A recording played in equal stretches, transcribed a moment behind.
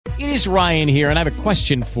It is Ryan here, and I have a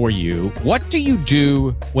question for you. What do you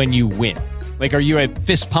do when you win? Like, are you a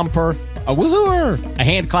fist pumper, a woohooer, a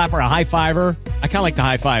hand clapper, a high fiver? I kind of like the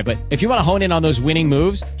high five, but if you want to hone in on those winning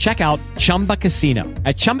moves, check out Chumba Casino.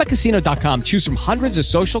 At ChumbaCasino.com, choose from hundreds of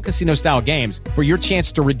social casino-style games for your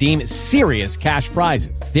chance to redeem serious cash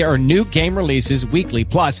prizes. There are new game releases weekly,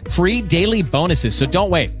 plus free daily bonuses. So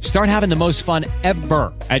don't wait. Start having the most fun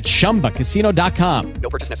ever at ChumbaCasino.com. No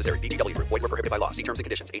purchase necessary. VGW. Void where prohibited by law. See terms and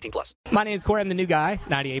conditions. 18+. My name is Corey. I'm the new guy.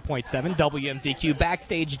 98.7 WMZQ.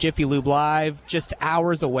 Backstage Jiffy Lube Live. Just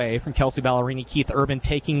hours away from Kelsey Ballerini, Keith Urban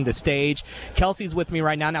taking the stage. Kelsey's with me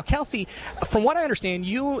right now. Now, Kelsey, from what I understand,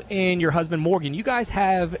 you and your husband Morgan, you guys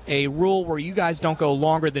have a rule where you guys don't go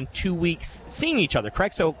longer than 2 weeks seeing each other,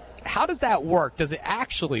 correct? So how does that work? Does it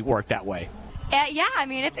actually work that way? Yeah, I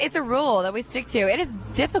mean, it's a rule that we stick to. It is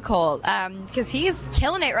difficult because he's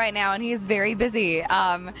killing it right now and he's very busy.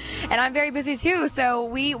 And I'm very busy too. So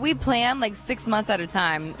we plan like 6 months at a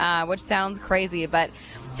time, which sounds crazy, but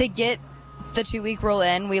to get the 2-week rule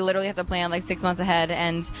in, we literally have to plan like 6 months ahead,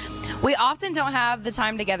 and we often don't have the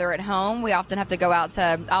time together at home. We often have to go out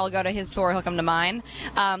I'll go to his tour, he'll come to mine,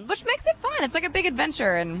 which makes it fun. It's like a big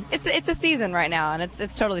adventure, and it's a season right now, and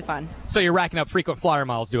it's totally fun. So you're racking up frequent flyer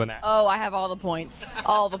miles doing that? Oh, I have all the points.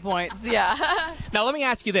 All the points, yeah. Now let me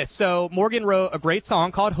ask you this. So Morgan wrote a great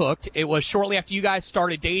song called Hooked. It was shortly after you guys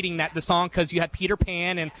started dating the song, because you had Peter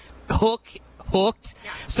Pan and Hooked.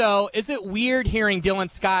 Yeah. So is it weird hearing Dylan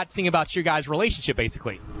Scott sing about your guys' relationship,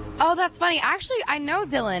 basically? Oh, that's funny. Actually, I know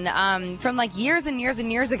Dylan from like years and years and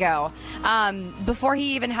years ago, before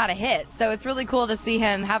he even had a hit. So it's really cool to see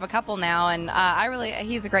him have a couple now, and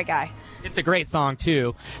he's a great guy. It's a great song,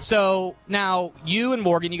 too. So now you and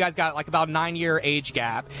Morgan, you guys got like about a 9-year age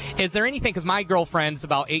gap. Is there anything, because my girlfriend's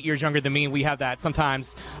about 8 years younger than me, and we have that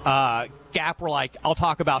sometimes gap where like I'll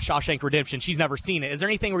talk about Shawshank Redemption. She's never seen it. Is there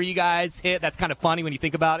anything where you guys hit that's kind of funny when you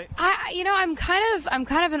think about it? I'm kind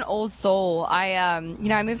of an old soul. I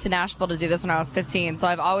moved to Nashville to do this when I was 15, so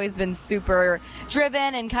I've always been super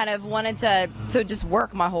driven and kind of wanted to just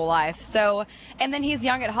work my whole life. So, and then he's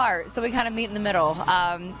young at heart, so we kind of meet in the middle.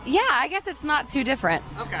 I guess it's not too different.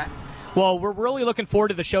 Okay. Well, we're really looking forward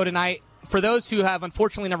to the show tonight. For those who have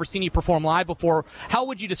unfortunately never seen you perform live before, how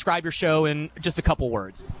would you describe your show in just a couple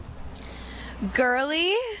words?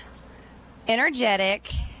 Girly,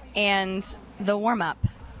 energetic, and the warm-up.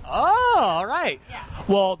 Oh, all right. Yeah.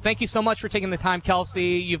 Well, thank you so much for taking the time,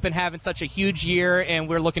 Kelsey. You've been having such a huge year, and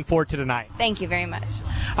we're looking forward to tonight. Thank you very much.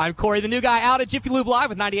 I'm Corey, the new guy, out at Jiffy Lube Live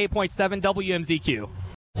with 98.7 WMZQ.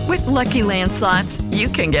 With Lucky Land Slots, you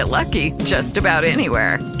can get lucky just about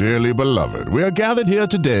anywhere. Dearly beloved, we are gathered here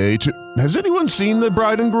today to... Has anyone seen the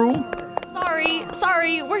bride and groom?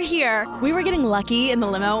 Sorry, we're here. We were getting lucky in the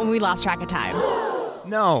limo and we lost track of time.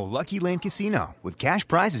 No, Lucky Land Casino, with cash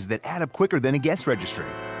prizes that add up quicker than a guest registry.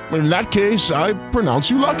 In that case, I pronounce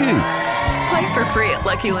you lucky. Play for free at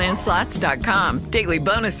LuckyLandSlots.com. Daily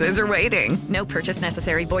bonuses are waiting. No purchase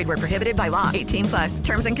necessary. Void where prohibited by law. 18+.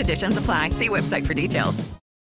 Terms and conditions apply. See website for details.